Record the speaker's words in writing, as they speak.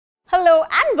Hello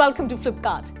and welcome to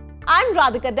Flipkart. I'm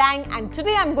Radhika Dang and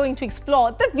today I'm going to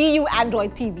explore the VU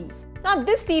Android TV. Now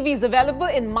this TV is available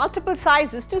in multiple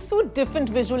sizes to suit different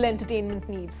visual entertainment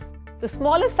needs. The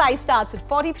smallest size starts at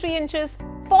 43 inches,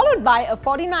 followed by a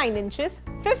 49 inches,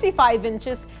 55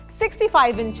 inches,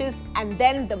 65 inches and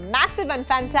then the massive and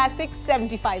fantastic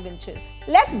 75 inches.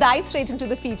 Let's dive straight into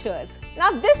the features. Now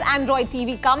this Android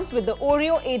TV comes with the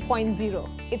Oreo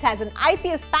 8.0. It has an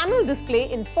IPS panel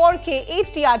display in 4K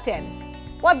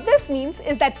HDR10. What this means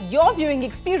is that your viewing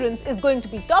experience is going to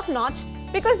be top-notch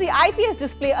because the IPS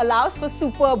display allows for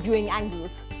superb viewing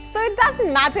angles. So it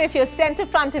doesn't matter if you're center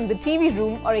front in the TV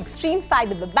room or extreme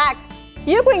side at the back,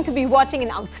 you're going to be watching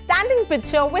an outstanding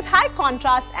picture with high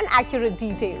contrast and accurate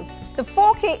details. The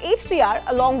 4K HDR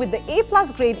along with the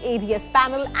A+ grade ADS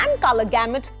panel and color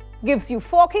gamut gives you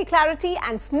 4K clarity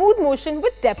and smooth motion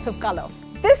with depth of color.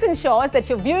 This ensures that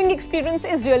your viewing experience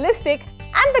is realistic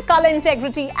and the color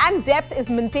integrity and depth is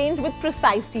maintained with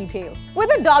precise detail. With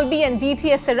a Dolby and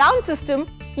DTS surround system,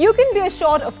 you can be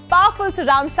assured of powerful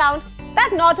surround sound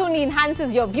that not only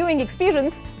enhances your viewing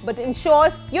experience but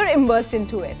ensures you're immersed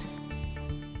into it.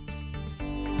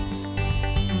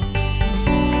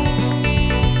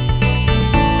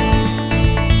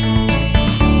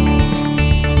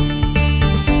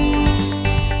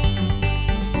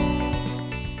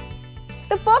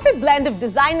 The perfect blend of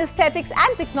design aesthetics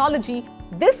and technology,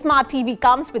 this smart TV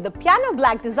comes with a piano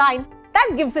black design that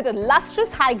gives it a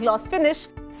lustrous high-gloss finish,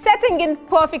 setting in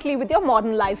perfectly with your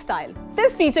modern lifestyle.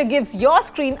 This feature gives your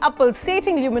screen a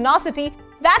pulsating luminosity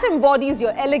that embodies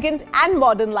your elegant and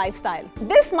modern lifestyle.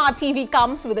 This smart TV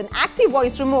comes with an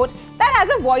ActiVoice remote that has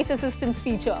a voice assistance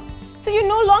feature. So you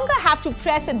no longer have to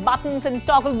press at buttons and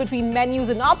toggle between menus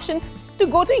and options to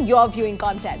go to your viewing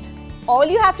content. All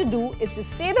you have to do is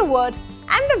just say the word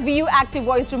and the VU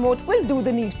ActiVoice remote will do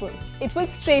the needful. It will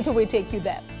straight away take you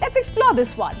there. Let's explore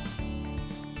this one.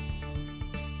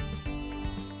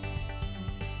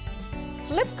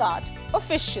 Flipkart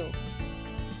Official.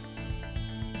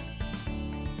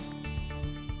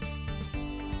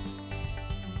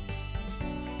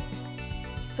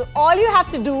 So all you have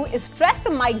to do is press the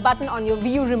mic button on your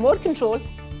VU remote control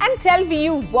and tell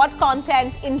VU what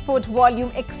content, input,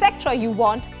 volume, etc. you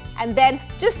want, and then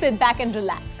just sit back and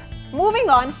relax. Moving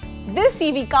on, this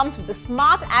TV comes with a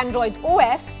smart Android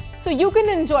OS, so you can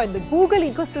enjoy the Google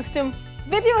ecosystem,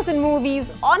 videos and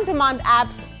movies, on-demand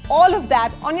apps, all of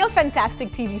that on your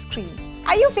fantastic TV screen.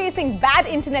 Are you facing bad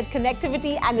internet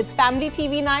connectivity and it's family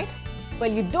TV night?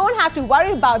 Well, you don't have to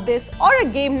worry about this or a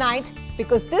game night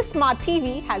because this smart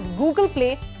TV has Google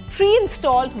Play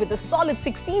pre-installed with a solid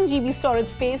 16 GB storage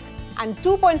space and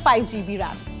 2.5 GB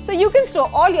RAM. So you can store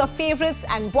all your favorites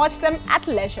and watch them at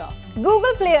leisure.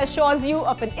 Google Play assures you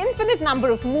of an infinite number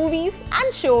of movies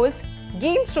and shows,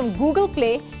 games from Google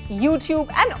Play,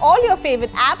 YouTube and all your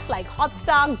favorite apps like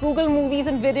Hotstar, Google Movies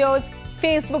and Videos,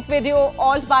 Facebook Video,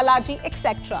 Alt Balaji,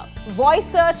 etc. Voice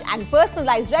search and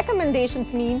personalized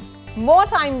recommendations mean more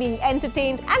time being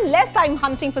entertained and less time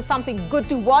hunting for something good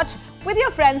to watch with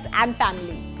your friends and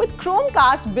family. With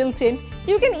Chromecast built in,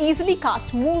 you can easily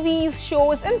cast movies,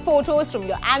 shows and photos from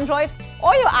your Android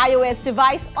or your iOS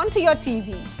device onto your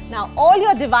TV. Now all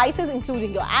your devices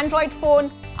including your Android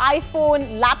phone,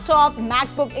 iPhone, laptop,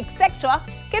 MacBook, etc.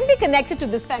 can be connected to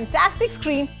this fantastic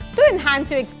screen to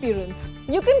enhance your experience.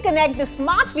 You can connect the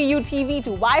smart VU TV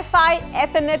to Wi-Fi,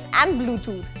 Ethernet and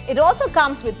Bluetooth. It also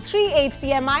comes with 3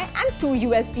 HDMI and 2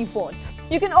 USB ports.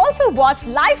 You can also watch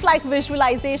lifelike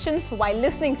visualizations while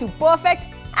listening to perfect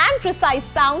and precise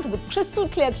sound with crystal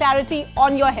clear clarity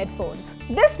on your headphones.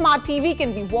 This smart TV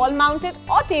can be wall mounted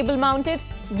or table mounted,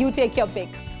 you take your pick.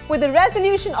 With a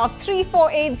resolution of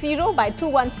 3480 by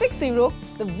 2160,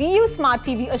 the VU Smart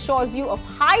TV assures you of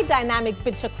high dynamic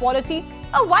picture quality,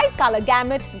 a wide color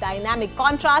gamut, dynamic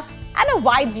contrast, and a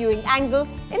wide viewing angle,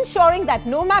 ensuring that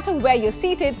no matter where you're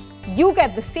seated, you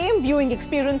get the same viewing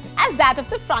experience as that of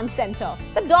the front center.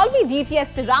 The Dolby DTS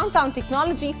surround sound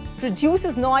technology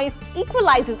reduces noise,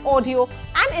 equalizes audio,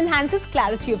 and enhances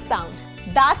clarity of sound.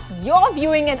 Thus, your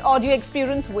viewing and audio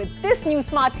experience with this new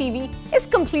smart TV is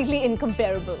completely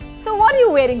incomparable. So what are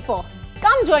you waiting for?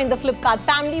 Come join the Flipkart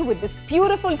family with this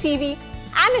beautiful TV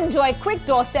and enjoy quick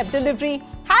doorstep delivery,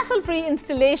 hassle-free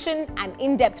installation, an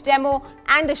in-depth demo,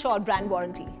 and a short brand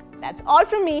warranty. That's all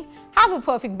from me. Have a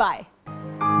perfect buy.